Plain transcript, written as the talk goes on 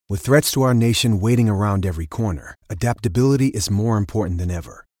With threats to our nation waiting around every corner, adaptability is more important than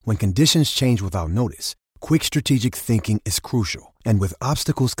ever. When conditions change without notice, quick strategic thinking is crucial. And with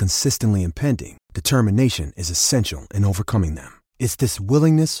obstacles consistently impending, determination is essential in overcoming them. It's this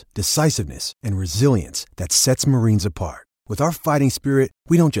willingness, decisiveness, and resilience that sets Marines apart. With our fighting spirit,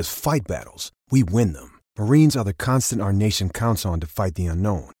 we don't just fight battles, we win them. Marines are the constant our nation counts on to fight the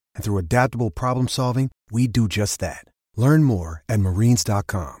unknown. And through adaptable problem solving, we do just that. Learn more at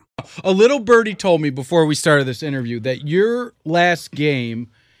marines.com. A little birdie told me before we started this interview that your last game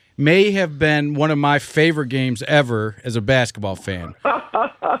may have been one of my favorite games ever as a basketball fan.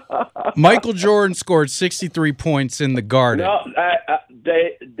 Michael Jordan scored 63 points in the Garden. No,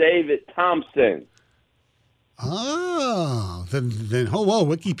 David Thompson. Oh, then whoa,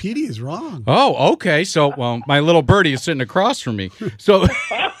 Wikipedia is wrong. Oh, okay. So, well, my little birdie is sitting across from me. So,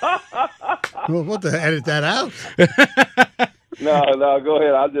 Well, what the edit that out? No, go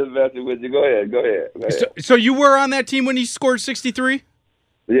ahead. I'll just messing with you. Go ahead. So you were on that team when he scored 63?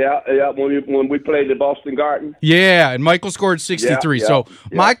 Yeah. When we played the Boston Garden. Yeah, and Michael scored 63.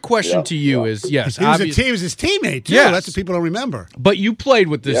 My question to you is, yes, he was his teammate too. Yes. That's what people don't remember. But you played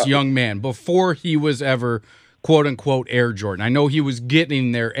with this young man before he was ever quote unquote Air Jordan. I know he was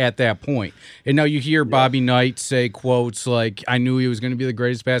getting there at that point. And now you hear Bobby Knight say quotes like, I knew he was going to be the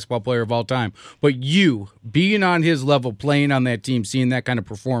greatest basketball player of all time. But you, being on his level, playing on that team, seeing that kind of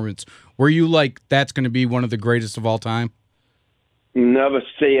performance, were you like, that's going to be one of the greatest of all time? Never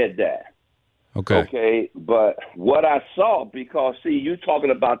said that. Okay, but what I saw, because, see, you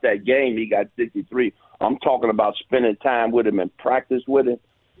talking about that game, he got 63. I'm talking about spending time with him and practice with him.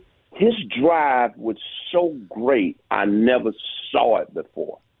 His drive was so great, I never saw it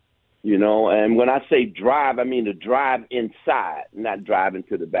before, you know. And when I say drive, I mean the drive inside, not driving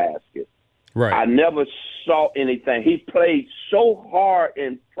to the basket. Right. I never saw anything. He played so hard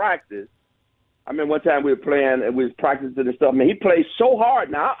in practice. I mean, one time we were playing and we was practicing and stuff. Man, he played so hard.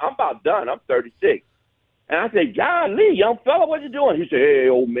 Now, I'm about done. I'm 36. And I said, golly, young fella, what you doing? He said, hey,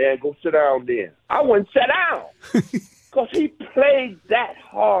 old man, go sit down then. I went and sat down because he played that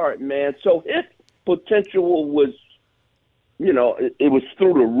hard, man. So his potential was, you know, it was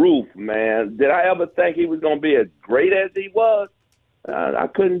through the roof, man. Did I ever think he was going to be as great as he was? I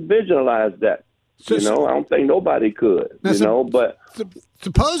couldn't visualize that. I don't think nobody could, but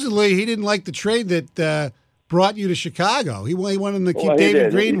supposedly he didn't like the trade that brought you to Chicago. He wanted to keep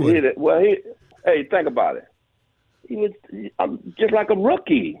David Greenwood. Hey, think about it. He was just like a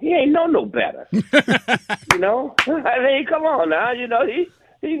rookie. He ain't no better. I mean, come on now.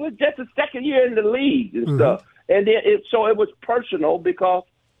 He was just a second year in the league and stuff. And then it was personal because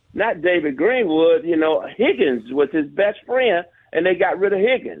not David Greenwood, Higgins was his best friend. And they got rid of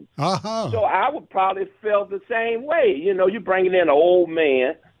Higgins. Uh-huh. So I would probably feel the same way. You're bringing in an old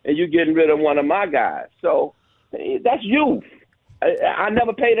man and you're getting rid of one of my guys. So that's youth. I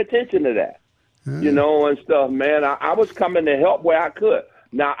never paid attention to that, and stuff, man. I was coming to help where I could.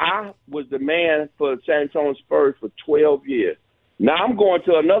 Now, I was the man for San Antonio Spurs for 12 years. Now I'm going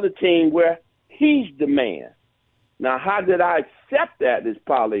to another team where he's the man. Now, how did I accept that is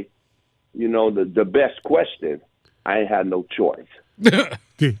probably, the best question. I ain't had no choice. He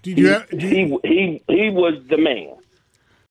was the man.